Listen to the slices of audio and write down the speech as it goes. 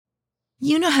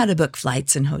You know how to book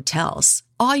flights and hotels.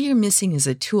 All you're missing is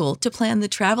a tool to plan the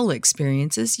travel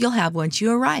experiences you'll have once you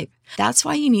arrive. That's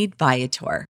why you need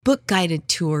Viator. Book guided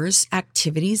tours,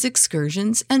 activities,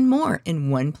 excursions, and more in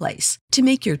one place to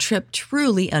make your trip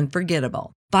truly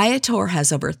unforgettable. Viator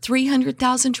has over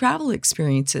 300,000 travel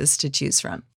experiences to choose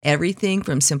from. Everything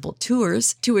from simple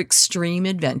tours to extreme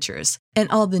adventures and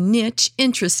all the niche,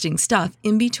 interesting stuff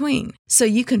in between. So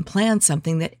you can plan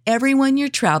something that everyone you're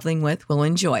traveling with will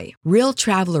enjoy. Real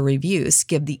traveler reviews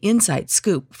give the inside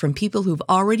scoop from people who've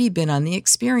already been on the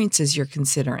experiences you're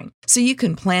considering. So you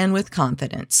can plan with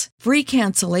confidence. Free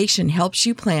cancellation helps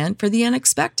you plan for the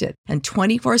unexpected. And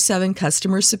 24/7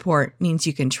 customer support means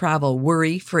you can travel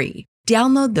worry-free.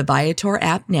 Download the Viator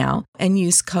app now and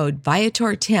use code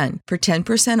Viator10 for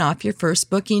 10% off your first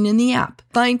booking in the app.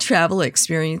 Find travel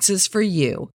experiences for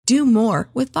you. Do more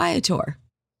with Viator.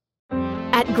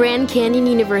 At Grand Canyon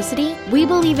University, we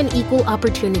believe in equal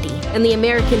opportunity, and the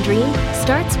American dream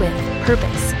starts with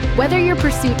purpose. Whether your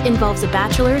pursuit involves a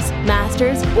bachelor's,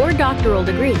 master's, or doctoral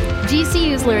degree,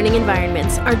 GCU's learning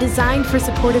environments are designed for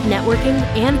supportive networking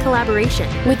and collaboration.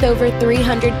 With over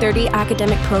 330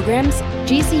 academic programs,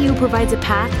 GCU provides a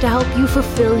path to help you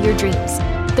fulfill your dreams.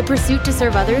 The pursuit to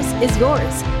serve others is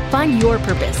yours. Find your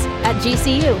purpose at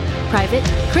GCU. Private,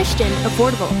 Christian,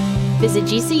 affordable. Visit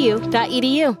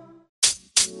gcu.edu.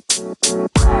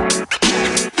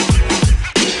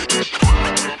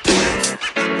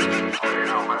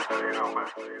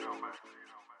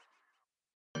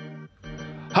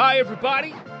 Hi,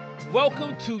 everybody.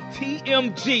 Welcome to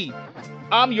TMG.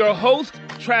 I'm your host,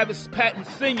 Travis Patton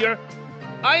Sr.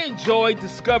 I enjoy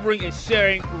discovering and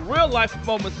sharing real-life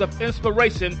moments of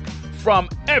inspiration from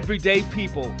everyday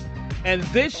people. And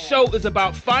this show is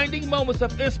about finding moments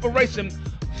of inspiration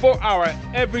for our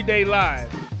everyday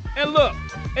lives. And look,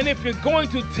 and if you're going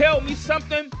to tell me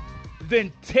something,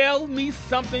 then tell me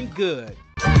something good.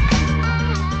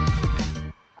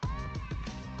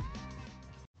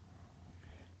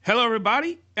 Hello,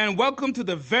 everybody, and welcome to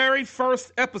the very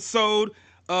first episode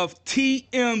of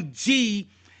TMG,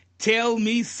 Tell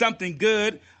Me Something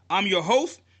Good. I'm your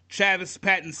host, Travis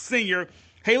Patton Sr.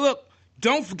 Hey, look,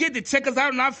 don't forget to check us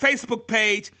out on our Facebook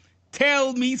page,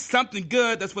 Tell Me Something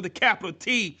Good. That's with a capital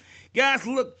T. Guys,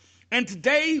 look, and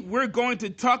today we're going to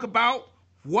talk about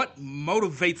what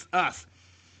motivates us.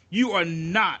 You are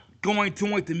not going to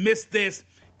want to miss this.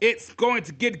 It's going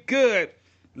to get good.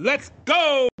 Let's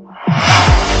go!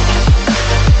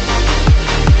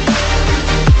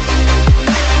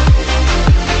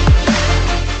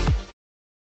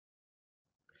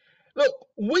 Look,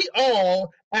 we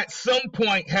all at some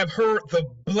point have heard the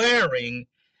blaring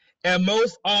and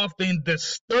most often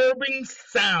disturbing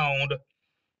sound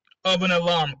of an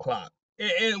alarm clock.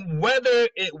 And whether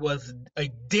it was a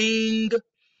ding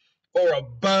or a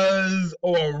buzz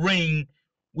or a ring,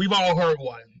 we've all heard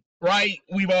one, right?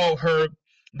 We've all heard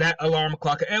that alarm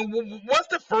clock. And what's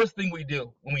the first thing we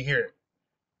do when we hear it?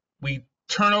 We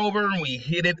turn over and we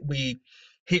hit it. We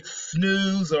hit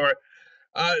snooze, or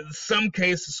in some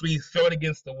cases we throw it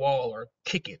against the wall or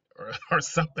kick it or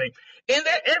something. And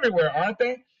they're everywhere, aren't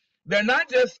they? They're not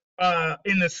just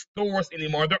in the stores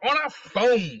anymore. They're on our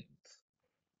phones.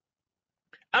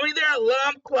 I mean, there are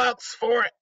alarm clocks for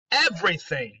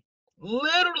everything.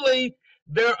 Literally,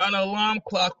 there's an alarm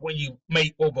clock when you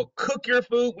may overcook your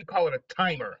food. We call it a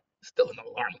timer. It's still an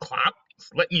alarm clock,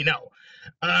 just letting you know.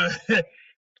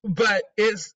 But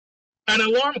it's an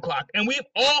alarm clock, and we've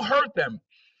all heard them.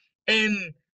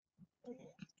 And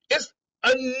it's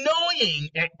annoying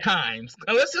at times.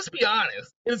 And let's just be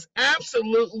honest. It's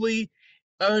absolutely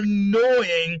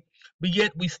annoying, but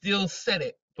yet we still set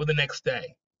it for the next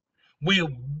day. We'll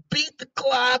beat the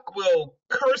clock, we'll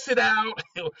curse it out,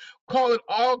 we'll call it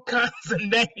all kinds of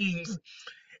names,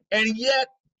 and yet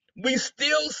we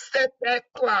still set that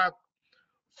clock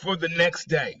for the next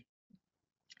day.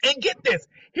 And get this,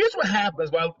 here's what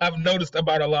happens, what I've noticed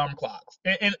about alarm clocks,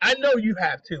 and I know you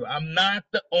have too. I'm not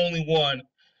the only one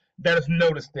that has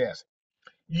noticed this.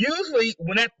 Usually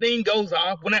when that thing goes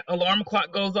off, when that alarm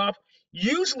clock goes off,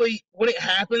 usually when it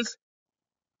happens,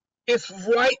 it's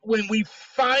right when we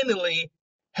finally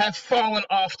have fallen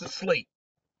off to sleep.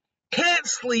 Can't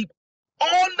sleep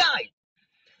all night.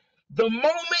 The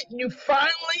moment you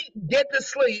finally get to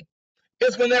sleep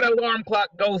is when that alarm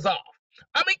clock goes off.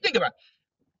 I mean, think about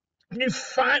it.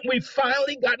 We've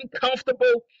finally gotten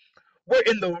comfortable. We're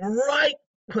in the right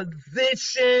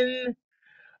position.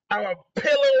 Our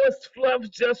pillow is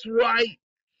fluffed just right.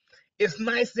 It's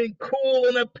nice and cool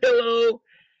on the pillow.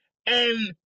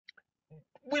 And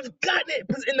we've gotten it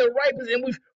in the right position.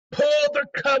 We've pulled the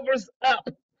covers up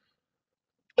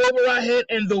over our head,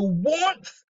 and the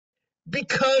warmth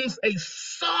becomes a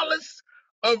solace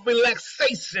of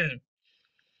relaxation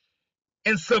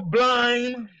and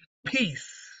sublime peace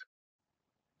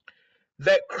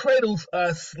that cradles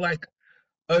us like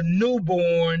a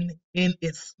newborn in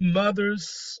its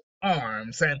mother's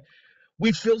arms, and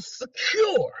we feel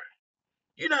secure.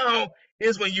 You know how it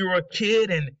is when you were a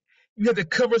kid and you had the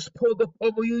covers pulled up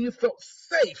over you, you felt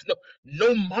safe.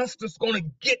 No monster's gonna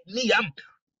get me. I'm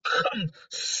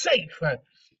safe.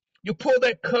 You pull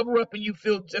that cover up and you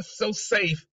feel just so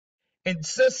safe and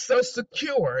just so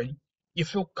secure. And you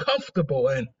feel comfortable.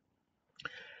 And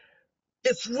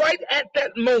it's right at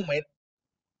that moment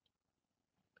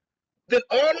that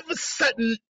all of a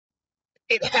sudden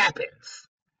it happens.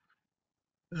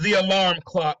 The alarm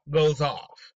clock goes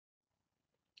off.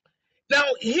 Now,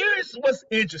 here's what's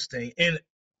interesting in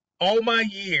all my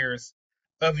years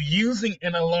of using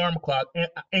an alarm clock,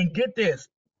 and get this,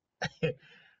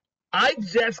 I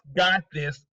just got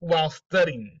this while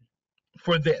studying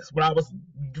for this. When I was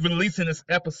releasing this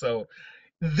episode,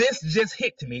 this just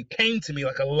hit to me, came to me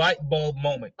like a light bulb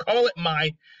moment. Call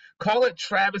it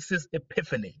Travis's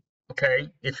epiphany, okay,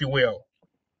 if you will.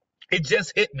 It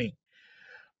just hit me.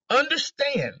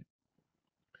 Understand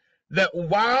that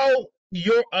while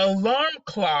your alarm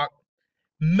clock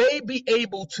may be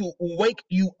able to wake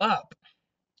you up,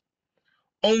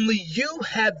 only you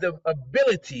have the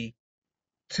ability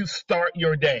to start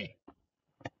your day.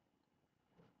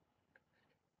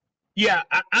 Yeah,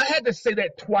 I had to say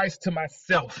that twice to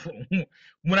myself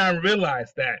when I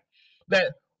realized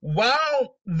that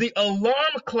while the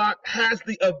alarm clock has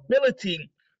the ability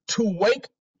to wake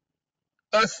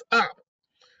us up,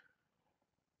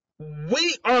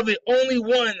 we are the only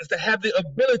ones that have the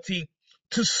ability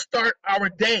to start our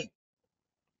day.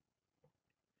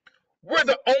 We're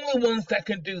the only ones that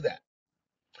can do that.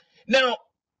 Now,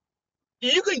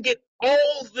 you can get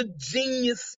all the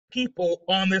genius people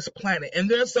on this planet, and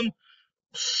there's some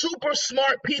super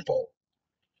smart people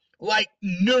like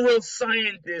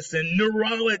neuroscientists and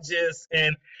neurologists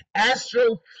and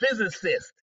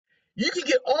astrophysicists. You can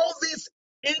get all these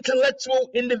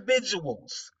intellectual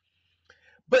individuals,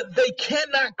 but they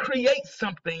cannot create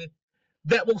something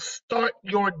that will start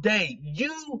your day.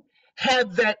 You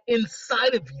have that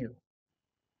inside of you.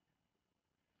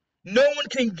 No one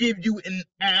can give you an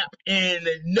app and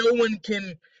no one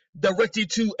can direct you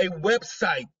to a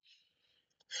website.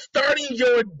 Starting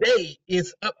your day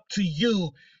is up to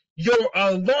you. Your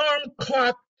alarm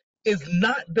clock is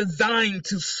not designed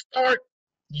to start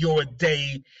your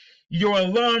day. Your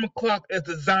alarm clock is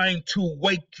designed to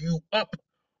wake you up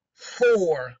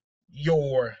for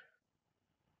your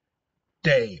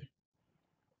day.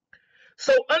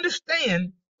 So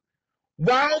understand,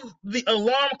 while the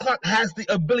alarm clock has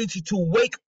the ability to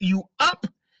wake you up,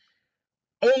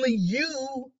 only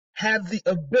you have the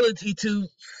ability to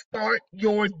start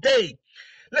your day.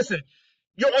 Listen,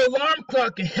 your alarm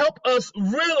clock can help us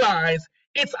realize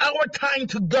it's our time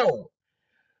to go.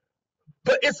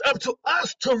 But it's up to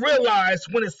us to realize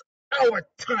when it's our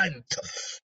time to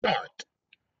start.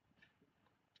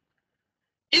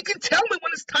 You can tell me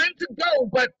when it's time to go,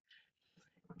 but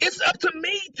it's up to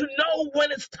me to know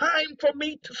when it's time for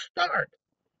me to start.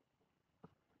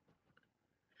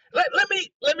 Let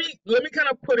me kind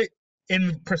of put it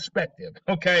in perspective,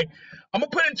 okay? I'm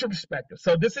gonna put it into perspective.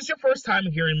 So this is your first time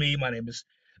hearing me. My name is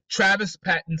Travis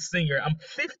Patton Sr. I'm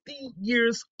 50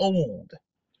 years old,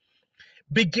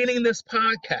 beginning this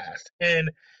podcast,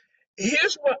 and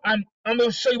here's what I'm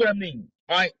gonna show you what I mean.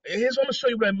 All right, here's what I'm gonna show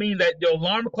you what I mean, that the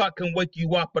alarm clock can wake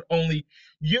you up, but only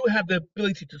you have the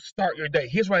ability to start your day.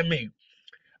 Here's what I mean.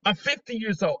 I'm 50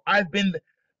 years old. I've been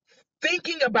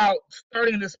thinking about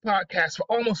starting this podcast for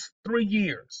almost 3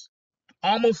 years.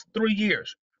 Almost 3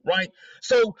 years, right?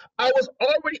 So I was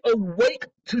already awake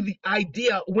to the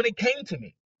idea when it came to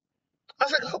me. I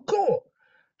was like, how cool.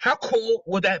 How cool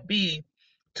would that be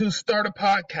to start a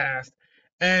podcast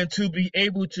and to be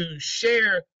able to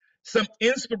share some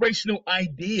inspirational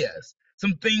ideas,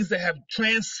 some things that have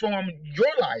transformed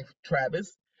your life,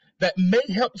 Travis, that may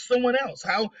help someone else?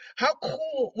 How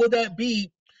cool would that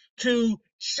be to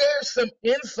share some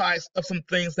insights of some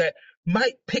things that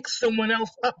might pick someone else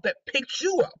up, that picks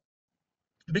you up?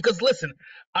 Because listen,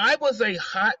 I was a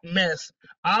hot mess.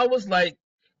 I was like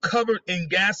covered in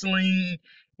gasoline,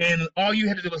 and all you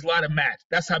had to do was light a match.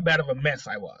 That's how bad of a mess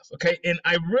I was. Okay. And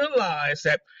I realized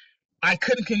that I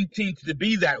couldn't continue to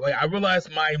be that way. I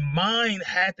realized my mind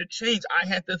had to change. I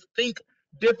had to think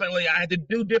differently. I had to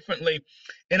do differently.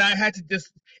 And I had to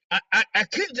just, I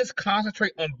couldn't just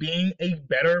concentrate on being a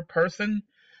better person.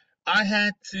 I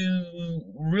had to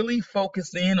really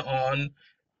focus in on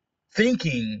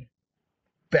thinking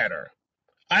better.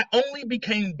 I only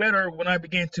became better when I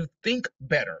began to think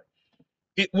better.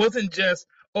 It wasn't just,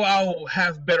 oh, I'll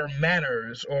have better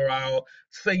manners, or I'll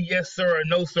say yes, sir, or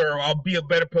no, sir, or I'll be a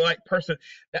better polite person.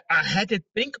 I had to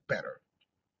think better.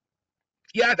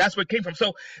 Yeah, that's where it came from.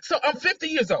 So I'm 50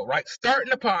 years old, right?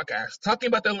 Starting a podcast, talking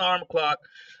about the alarm clock,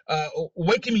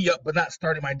 waking me up, but not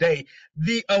starting my day.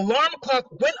 The alarm clock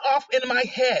went off in my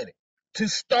head to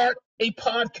start a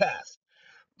podcast.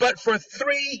 But for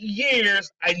 3 years,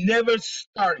 I never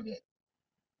started it.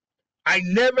 I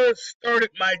never started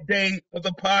my day with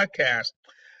a podcast.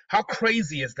 How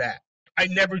crazy is that? I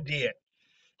never did.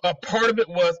 A part of it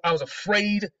was I was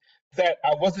afraid that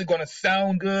I wasn't going to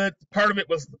sound good. Part of it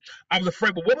was I was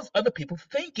afraid, but what was other people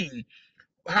thinking?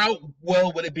 How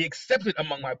well would it be accepted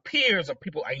among my peers or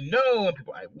people I know and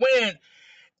people I went?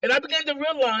 And I began to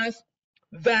realize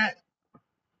that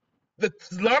a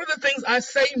lot of the things I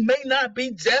say may not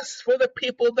be just for the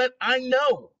people that I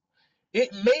know.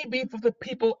 It may be for the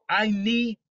people I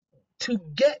need to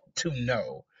get to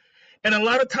know. And a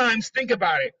lot of times, think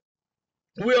about it,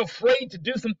 we're afraid to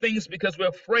do some things because we're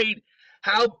afraid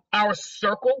how our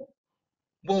circle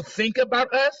will think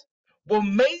about us. Well,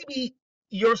 maybe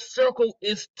your circle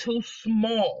is too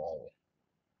small.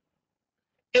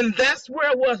 And that's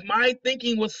where it was. My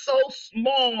thinking was so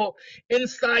small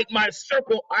inside my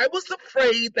circle. I was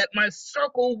afraid that my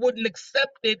circle wouldn't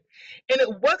accept it. And it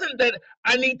wasn't that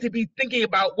I need to be thinking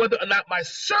about whether or not my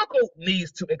circle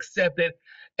needs to accept it,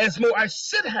 as more I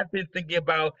should have been thinking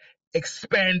about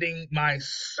expanding my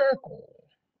circle.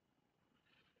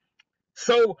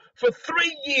 So for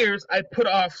 3 years, I put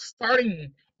off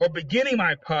starting or beginning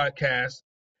my podcast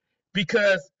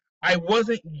because I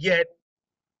wasn't yet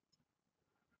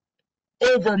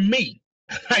over me,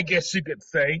 I guess you could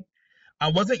say.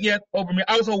 I wasn't yet over me.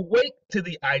 I was awake to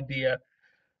the idea,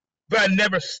 but I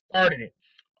never started it.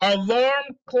 Alarm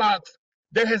clocks,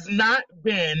 there has not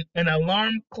been an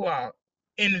alarm clock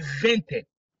invented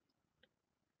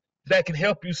that can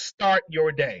help you start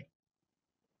your day.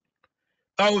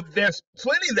 Oh, there's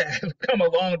plenty that have come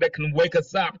along that can wake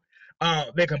us up.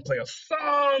 They can play a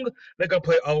song, they can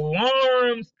play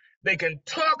alarms, they can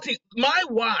talk to you. My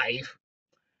wife,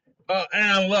 and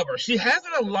I love her, she has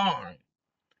an alarm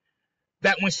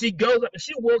that when she goes up,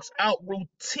 she works out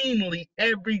routinely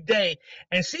every day,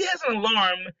 and she has an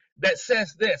alarm that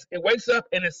says this. It wakes up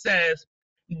and it says,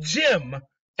 gym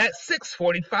at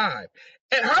 6:45.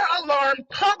 And her alarm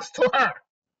talks to her.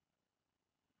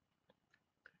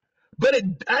 But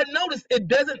I noticed it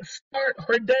doesn't start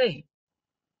her day.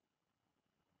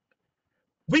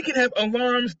 We can have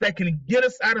alarms that can get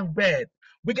us out of bed.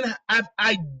 We can have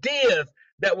ideas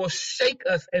that will shake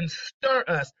us and stir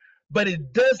us, but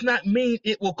it does not mean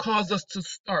it will cause us to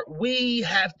start. We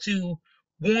have to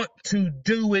want to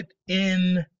do it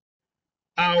in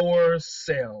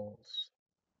ourselves.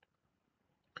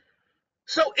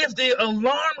 So if the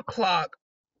alarm clock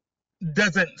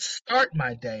doesn't start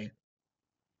my day,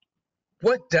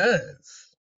 what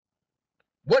does?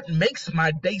 What makes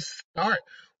my day start?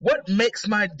 What makes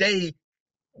my day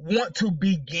want to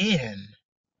begin?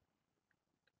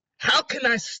 How can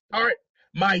I start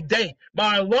my day?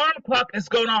 My alarm clock is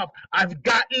going off. I've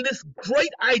gotten this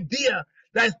great idea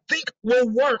that I think will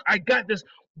work. I got this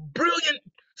brilliant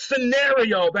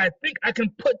scenario that I think I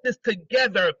can put this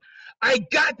together. I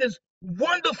got this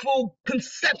wonderful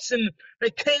conception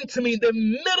that came to me in the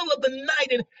middle of the night.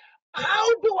 And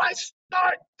how do I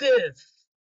start this?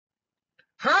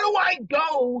 How do I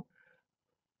go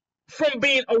from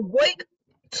being awake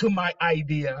to my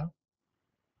idea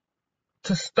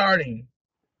to starting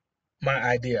my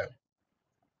idea?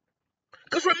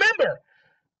 Because remember,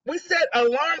 we said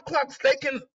alarm clocks, they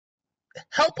can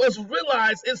help us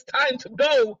realize it's time to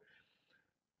go,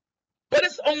 but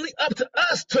it's only up to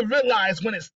us to realize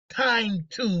when it's time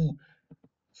to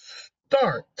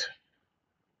start.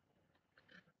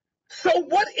 So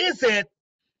what is it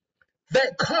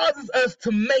that causes us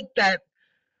to make that,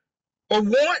 or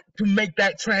want to make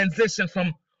that transition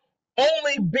from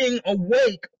only being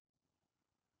awake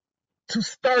to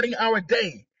starting our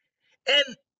day?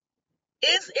 And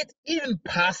is it even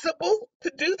possible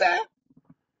to do that?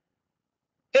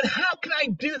 And how can I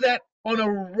do that on a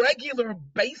regular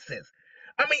basis?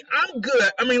 I mean, I'm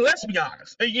good. I mean, let's be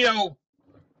honest.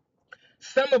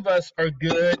 Some of us are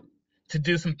good to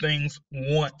do some things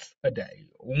once a day,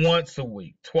 once a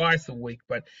week, twice a week,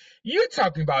 but you're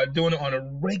talking about doing it on a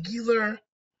regular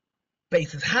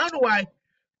basis. How do I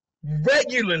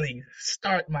regularly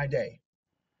start my day?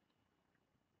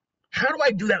 How do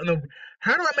I do that?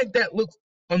 How do I make that look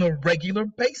on a regular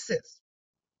basis?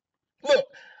 Look,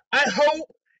 I hope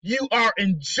you are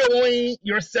enjoying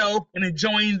yourself and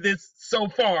enjoying this so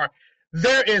far.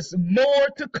 There is more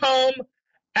to come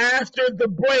after the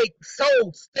break,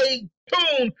 so stay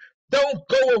tuned. Don't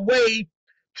go away.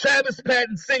 Travis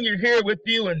Patton Sr. here with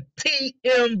you in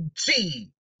TMG.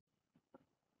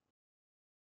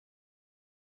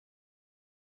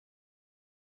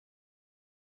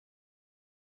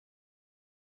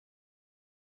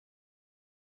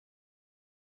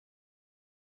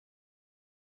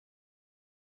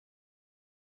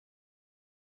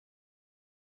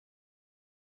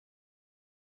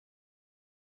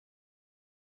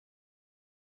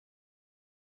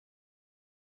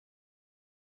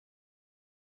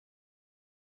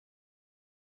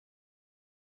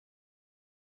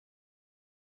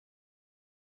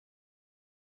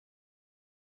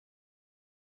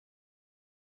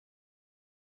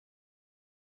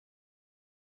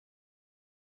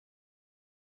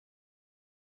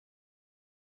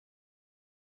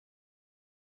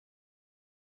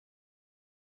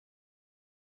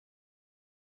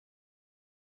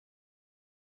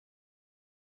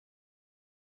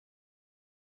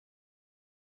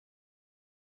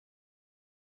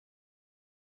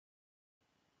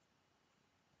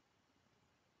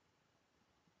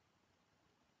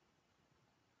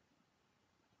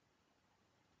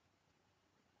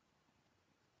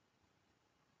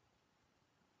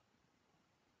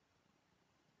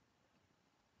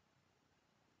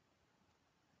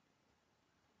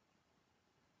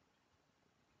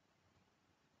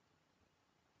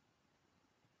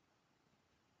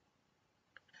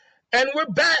 And we're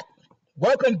back.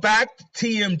 Welcome back to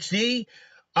TMG.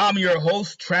 I'm your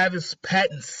host, Travis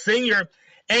Patton Sr.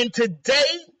 And today,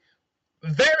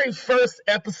 very first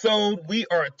episode, we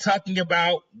are talking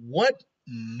about what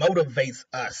motivates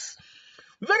us.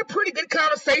 We've had a pretty good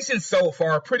conversation so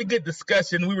far, a pretty good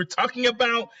discussion. We were talking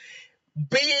about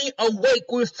being awake.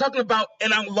 We were talking about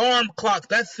an alarm clock,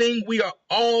 that thing we are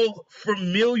all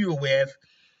familiar with.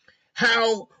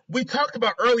 How we talked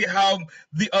about earlier, how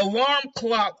the alarm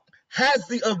clock has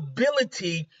the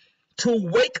ability to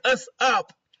wake us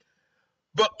up,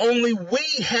 but only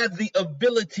we have the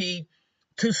ability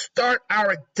to start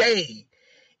our day.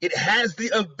 It has the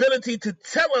ability to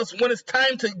tell us when it's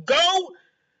time to go,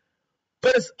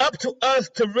 but it's up to us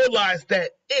to realize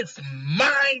that it's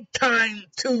my time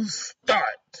to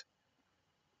start.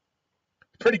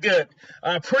 Pretty good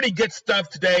stuff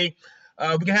today.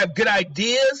 We can have good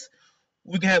ideas,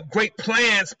 we can have great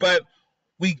plans, but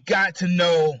we got to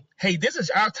know, hey, this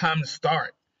is our time to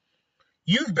start.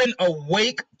 You've been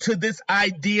awake to this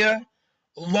idea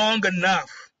long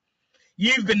enough.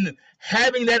 You've been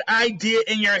having that idea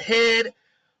in your head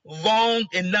long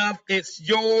enough. It's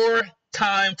your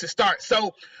time to start.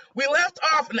 So we left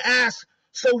off and asked,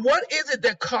 so what is it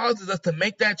that causes us to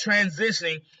make that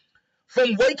transition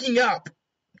from waking up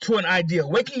to an idea,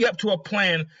 waking up to a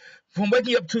plan, from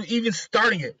waking up to even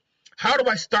starting it? How do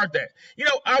I start that?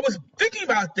 I was thinking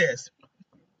about this.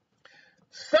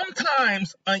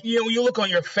 Sometimes, you look on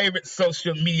your favorite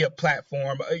social media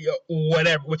platform,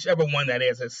 whatever, whichever one that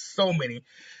is. There's so many.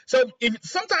 So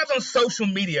sometimes on social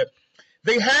media,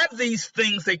 they have these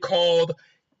things they called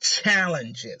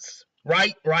challenges,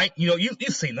 right? You've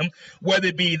seen them, whether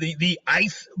it be the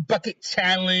ice bucket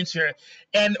challenge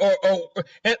and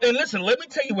listen, let me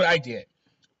tell you what I did.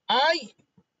 I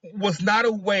was not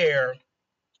aware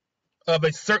of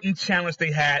a certain challenge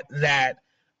they had that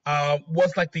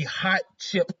was like the hot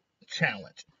chip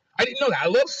challenge. I didn't know that. I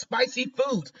love spicy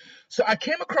foods. So I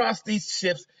came across these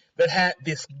chips that had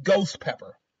this ghost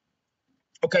pepper.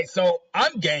 Okay, so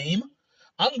I'm game.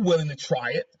 I'm willing to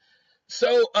try it.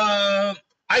 So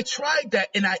I tried that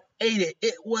and I ate it.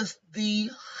 It was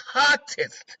the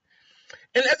hottest.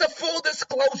 And as a full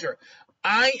disclosure,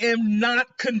 I am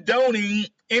not condoning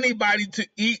anybody to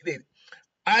eat it.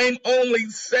 I'm only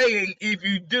saying if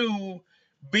you do,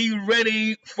 be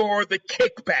ready for the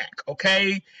kickback,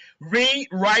 okay? Read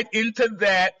right into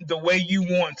that the way you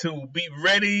want to. Be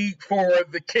ready for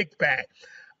the kickback.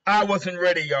 I wasn't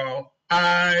ready, y'all.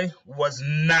 I was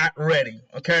not ready,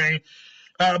 okay?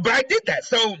 But I did that.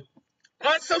 So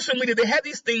on social media, they have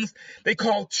these things they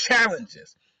call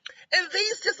challenges. And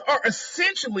these just are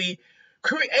essentially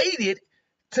created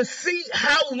to see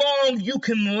how long you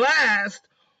can last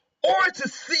or to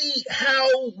see how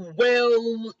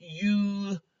well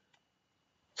you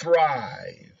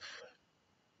thrive.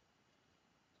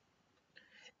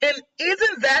 And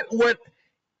isn't that what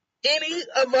any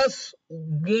of us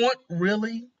want,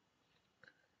 really?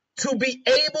 To be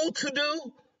able to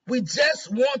do? We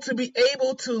just want to be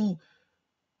able to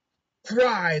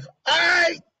thrive.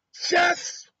 I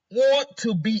just want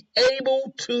to be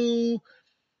able to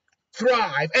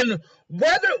thrive. And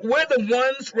whether we're the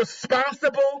ones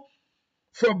responsible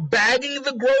for bagging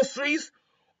the groceries,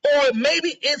 or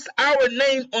maybe it's our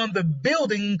name on the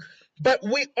building, but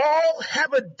we all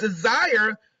have a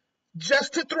desire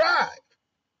just to thrive.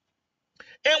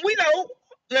 And we know,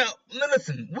 now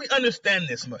listen, we understand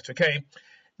this much, okay?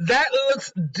 That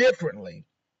looks differently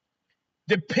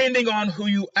depending on who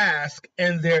you ask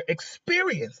and their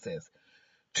experiences.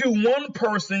 To one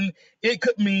person, it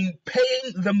could mean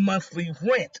paying the monthly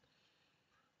rent,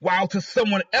 while to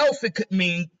someone else, it could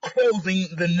mean closing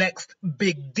the next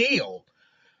big deal.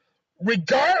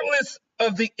 Regardless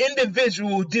of the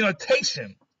individual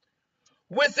denotation,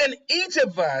 within each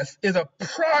of us is a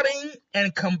prodding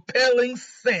and compelling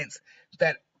sense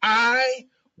that I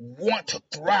want to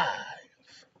thrive.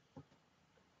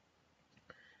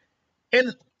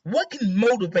 And what can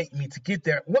motivate me to get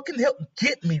there? What can help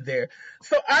get me there?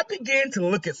 So I began to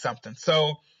look at something.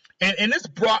 And this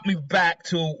brought me back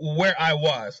to where I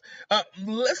was.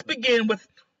 Let's begin with,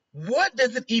 what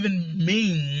does it even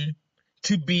mean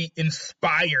to be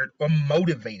inspired or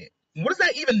motivated? What does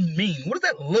that even mean? What does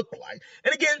that look like?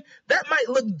 And again, that might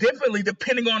look differently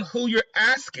depending on who you're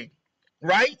asking,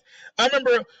 right? I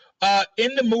remember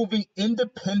in the movie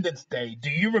Independence Day, do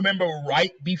you remember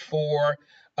right before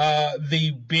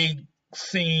the big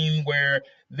scene where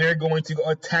they're going to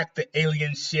attack the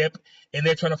alien ship and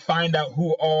they're trying to find out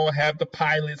who all have the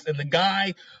pilots, and the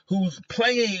guy who's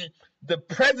playing the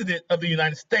president of the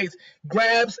United States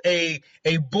grabs a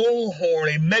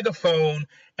bullhorn, a megaphone,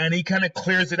 and he kind of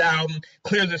clears it out and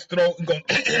clears his throat and goes,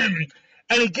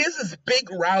 and he gives this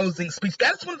big rousing speech.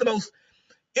 That's one of the most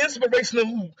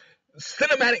inspirational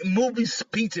cinematic movie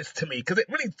speeches to me, because it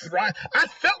really thrived. I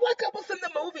felt like I was in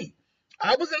the movie.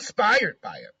 I was inspired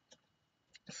by it.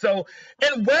 So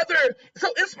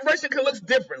inspiration can look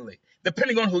differently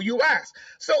depending on who you ask.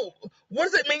 So what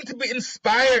does it mean to be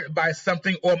inspired by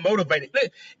something or motivated?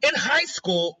 In high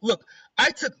school, look, I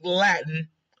took Latin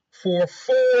for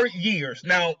 4 years.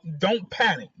 Now, don't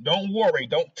panic. Don't worry.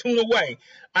 Don't tune away.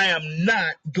 I am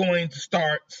not going to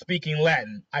start speaking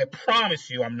Latin. I promise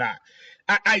you I'm not.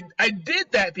 I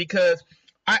did that because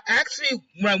I actually,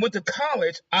 when I went to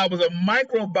college, I was a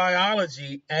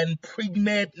microbiology and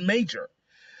pre-med major.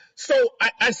 So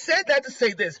I said that to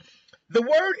say this. The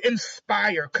word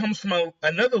inspire comes from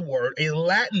another word, a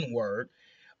Latin word.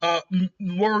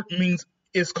 Word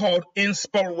is called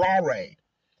inspirare.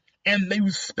 And they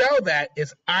spell that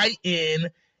as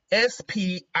I-N-S-P-I-R-E,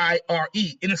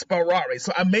 inspirare.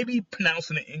 So I may be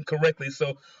pronouncing it incorrectly.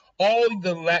 So all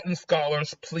the Latin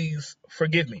scholars, please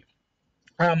forgive me.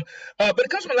 But it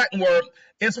comes from a Latin word,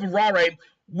 inspirare,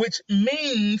 which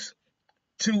means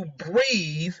to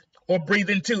breathe or breathe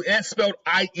into. That's spelled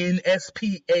I-N-S-P-A-R-A-R-E,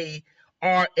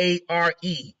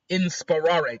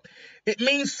 inspirare. It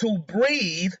means to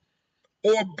breathe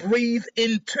or breathe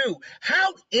into.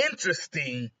 How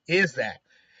interesting is that?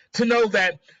 To know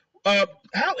that,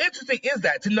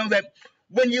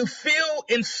 when you feel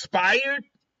inspired,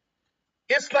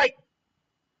 it's like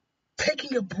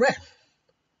taking a breath.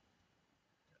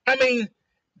 I mean,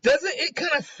 doesn't it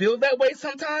kind of feel that way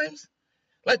sometimes?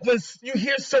 Like when you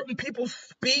hear certain people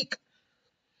speak,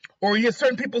 or you hear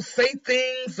certain people say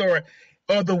things, or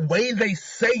the way they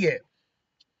say it.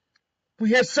 We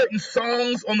hear certain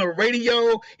songs on the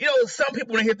radio. You know, some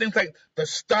people hear things like the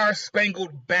Star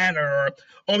Spangled Banner,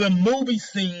 or the movie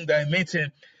scene that I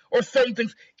mentioned, or certain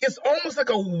things. It's almost like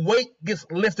a weight gets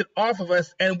lifted off of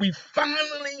us, and we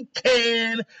finally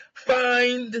can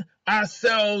find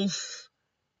ourselves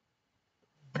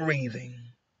breathing.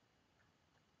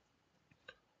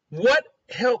 What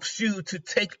helps you to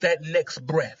take that next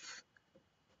breath?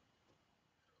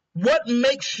 What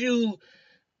makes you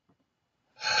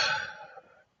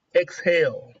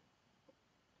exhale?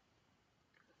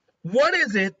 What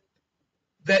is it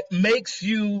that makes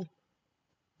you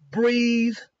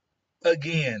breathe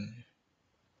again?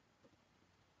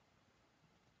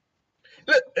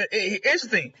 Look, here's the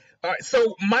thing. All right,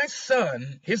 so my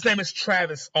son, his name is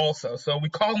Travis also, so we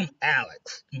call him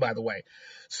Alex, by the way.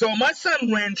 So my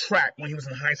son ran track when he was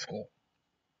in high school.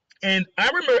 And I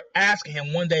remember asking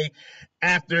him one day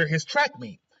after his track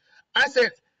meet, I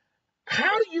said,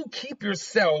 how do you keep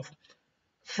yourself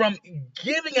from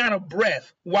giving out of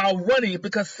breath while running?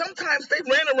 Because sometimes they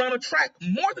ran around a track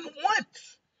more than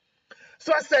once.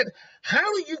 So I said,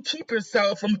 how do you keep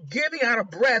yourself from giving out of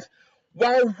breath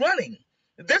while running?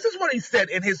 This is what he said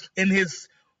in his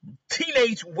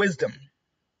teenage wisdom.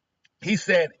 He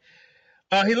said,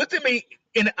 he looked at me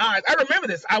in the eyes. I remember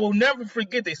this. I will never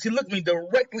forget this. He looked me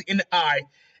directly in the eye,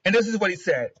 and this is what he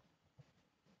said.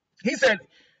 He said,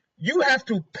 you have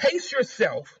to pace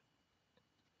yourself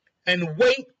and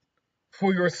wait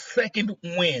for your second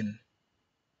win.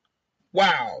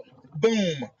 Wow.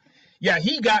 Boom. Yeah,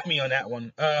 he got me on that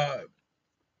one.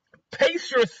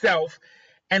 Pace yourself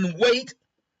and wait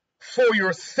for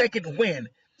your second win.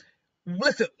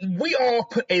 Listen, we all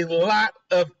put a lot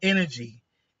of energy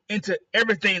into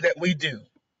everything that we do.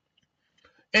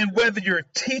 And whether you're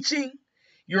teaching,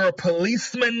 you're a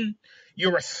policeman,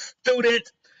 you're a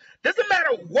student, doesn't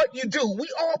matter what you do.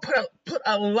 We all put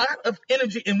a lot of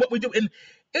energy in what we do. And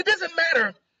it doesn't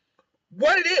matter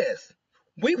what it is.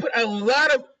 We put a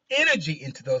lot of energy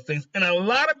into those things. And a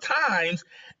lot of times,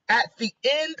 at the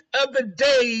end of the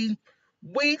day,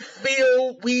 we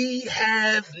feel we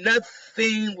have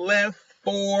nothing left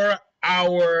for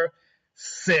ourselves.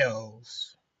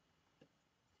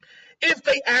 If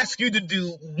they ask you to do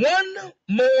one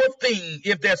more thing,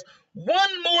 if there's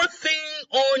one more thing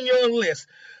on your list,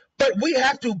 but we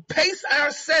have to pace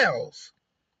ourselves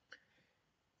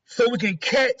so we can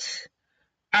catch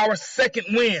our second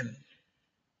win.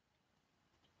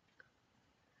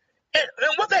 And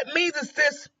what that means is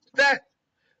this, that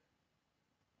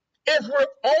if we're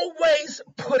always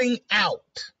putting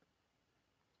out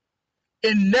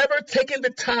and never taking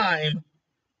the time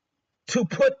to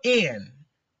put in,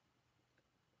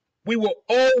 we will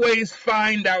always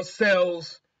find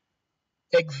ourselves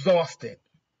exhausted.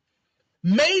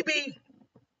 Maybe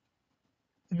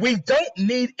we don't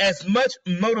need as much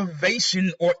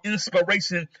motivation or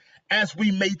inspiration as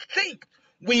we may think.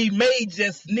 We may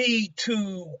just need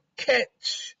to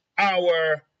catch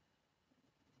our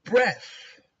breath.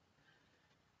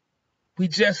 We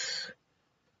just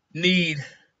need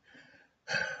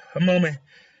a moment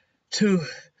to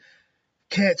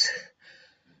catch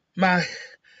my,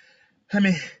 let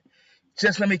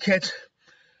me catch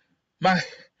my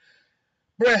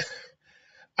breath.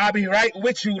 I'll be right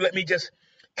with you. Let me just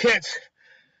catch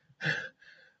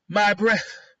my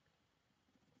breath.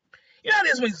 You know how it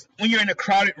is when you're in a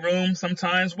crowded room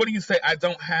sometimes? What do you say? I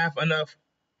don't have enough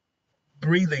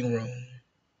breathing room.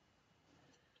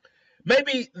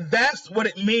 Maybe that's what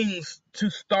it means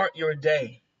to start your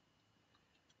day.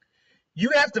 You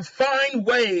have to find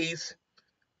ways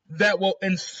that will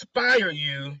inspire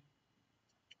you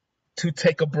to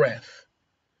take a breath.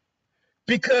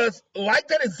 Because like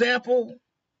that example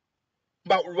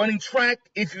about running track,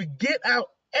 if you get out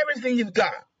everything you've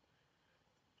got,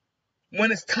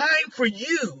 when it's time for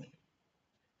you,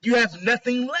 you have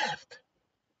nothing left.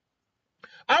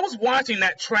 I was watching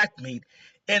that track meet,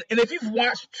 and if you've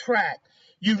watched track,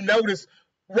 you notice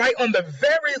right on the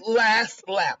very last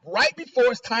lap, right before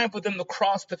it's time for them to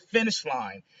cross the finish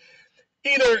line,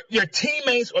 either your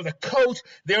teammates or the coach,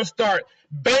 they'll start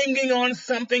banging on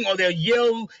something or they'll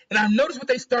yell. And I've noticed what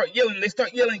they start yelling. They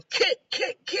start yelling, kick,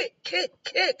 kick, kick, kick,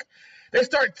 kick. They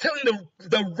start telling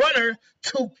the runner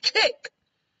to kick.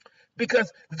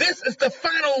 Because this is the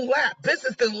final lap. This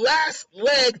is the last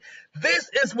leg. This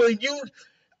is when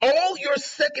all your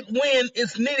second win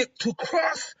is needed to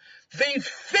cross the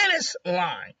finish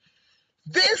line.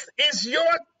 This is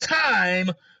your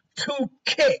time to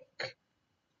kick.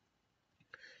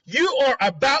 You are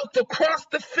about to cross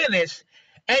the finish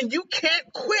and you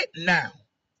can't quit now.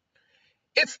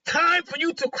 It's time for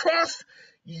you to cross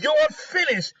your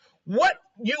finish. What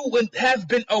you have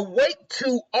been awake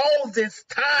to all this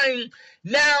time,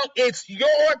 now it's your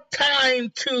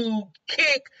time to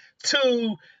kick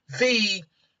to the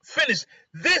finish.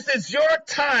 This is your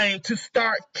time to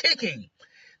start kicking.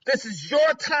 This is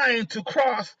your time to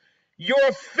cross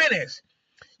your finish.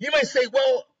 You may say,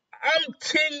 well, I'm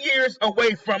 10 years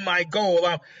away from my goal.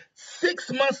 I'm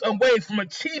 6 months away from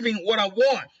achieving what I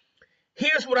want.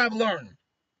 Here's what I've learned.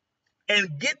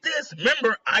 And get this,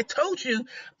 remember, I told you,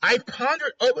 I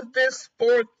pondered over this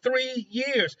for 3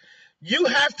 years. You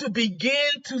have to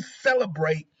begin to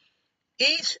celebrate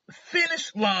each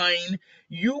finish line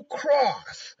you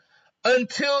cross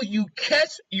until you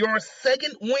catch your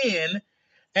second win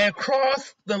and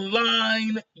cross the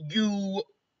line you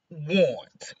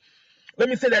want. Let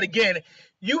me say that again.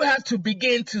 You have to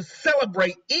begin to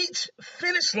celebrate each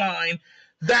finish line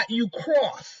that you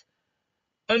cross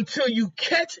until you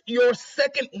catch your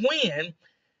second win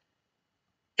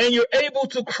and you're able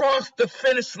to cross the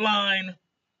finish line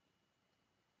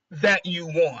that you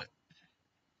want.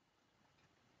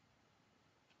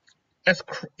 That's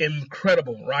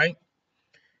incredible, right?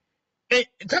 And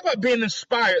talk about being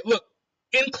inspired. Look,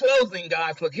 in closing,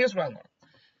 guys, look, here's what I learned.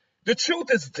 The truth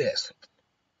is this.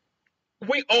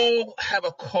 We all have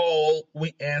a call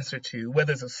we answer to,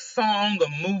 whether it's a song,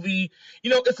 a movie,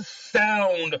 it's a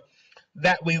sound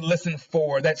that we listen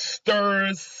for that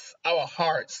stirs our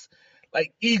hearts,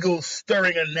 like eagles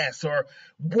stirring a nest, or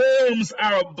warms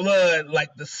our blood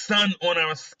like the sun on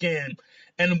our skin.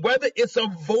 And whether it's a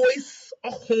voice,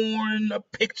 a horn, a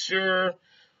picture,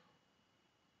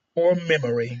 or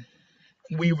memory,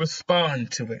 we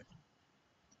respond to it.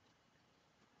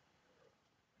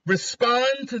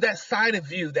 Respond to that side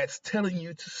of you that's telling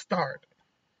you to start.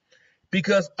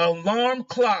 Because alarm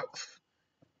clocks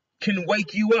can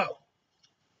wake you up,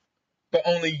 but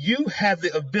only you have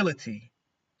the ability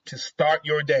to start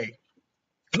your day.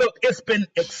 Look, it's been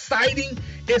exciting.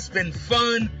 It's been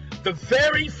fun. The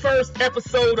very first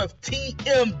episode of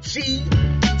TMG,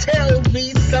 Tell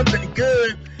Me Something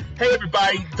Good. Hey,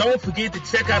 everybody, don't forget to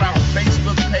check out our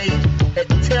Facebook page at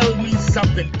Tell Me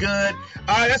Something Good.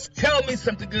 That's Tell Me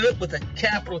Something Good with a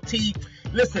capital T.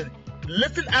 Listen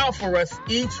out for us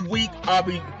each week. I'll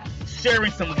be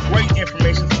sharing some great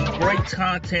information, some great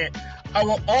content. I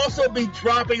will also be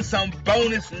dropping some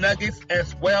bonus nuggets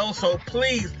as well, so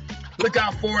please look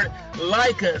out for it.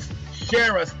 Like us,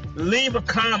 share us, leave a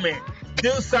comment,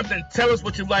 do something, tell us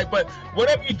what you like. But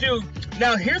whatever you do,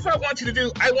 now here's what I want you to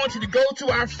do. I want you to go to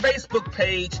our Facebook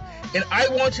page, and I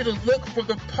want you to look for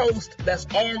the post that's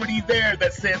already there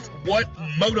that says, what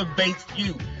motivates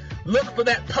you? Look for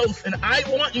that post, and I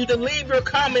want you to leave your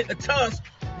comment and tell us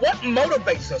what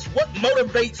motivates us, what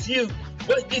motivates you,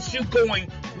 what gets you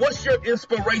going, what's your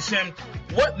inspiration,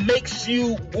 what makes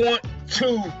you want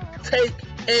to take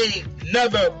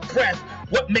another breath,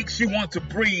 what makes you want to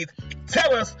breathe.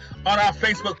 Tell us on our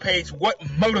Facebook page what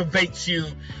motivates you.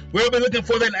 We'll be looking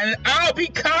for that, and I'll be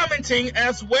commenting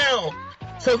as well.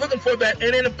 So looking for that.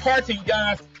 And in parting,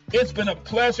 guys, it's been a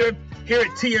pleasure here at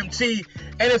TMT.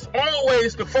 And as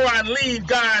always, before I leave,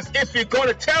 guys, if you're going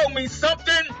to tell me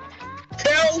something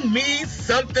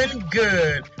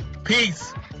good.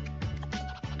 Peace.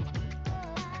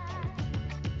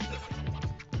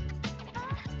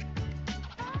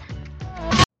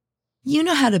 You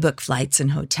know how to book flights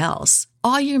and hotels.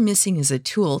 All you're missing is a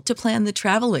tool to plan the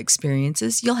travel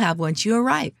experiences you'll have once you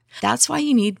arrive. That's why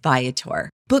you need Viator.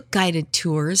 Book guided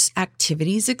tours,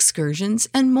 activities, excursions,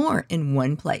 and more in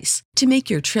one place to make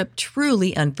your trip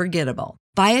truly unforgettable.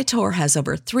 Viator has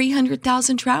over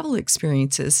 300,000 travel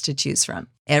experiences to choose from.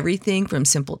 Everything from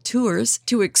simple tours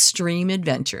to extreme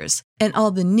adventures and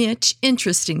all the niche,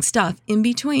 interesting stuff in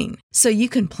between. So you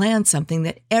can plan something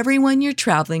that everyone you're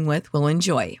traveling with will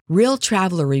enjoy. Real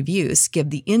traveler reviews give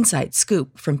the inside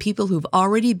scoop from people who've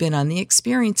already been on the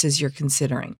experiences you're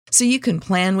considering. So you can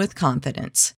plan with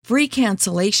confidence. Free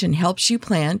cancellation helps you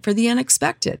plan for the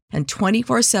unexpected. And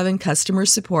 24/7 customer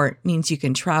support means you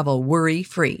can travel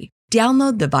worry-free.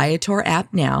 Download the Viator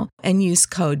app now and use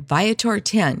code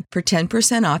Viator10 for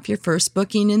 10% off your first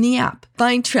booking in the app.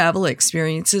 Find travel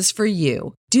experiences for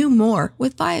you. Do more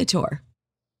with Viator.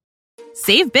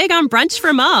 Save big on brunch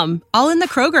for mom, all in the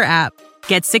Kroger app.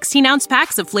 Get 16-ounce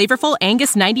packs of flavorful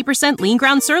Angus 90% lean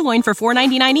ground sirloin for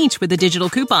 $4.99 each with a digital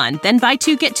coupon. Then buy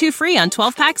 2, get 2 free on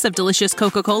 12 packs of delicious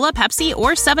Coca-Cola, Pepsi,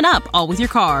 or 7-Up, all with your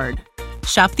card.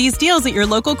 Shop these deals at your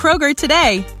local Kroger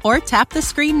today, or tap the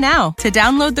screen now to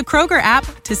download the Kroger app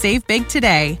to save big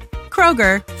today.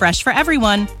 Kroger, fresh for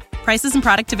everyone. Prices and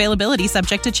product availability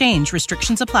subject to change.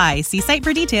 Restrictions apply. See site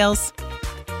for details.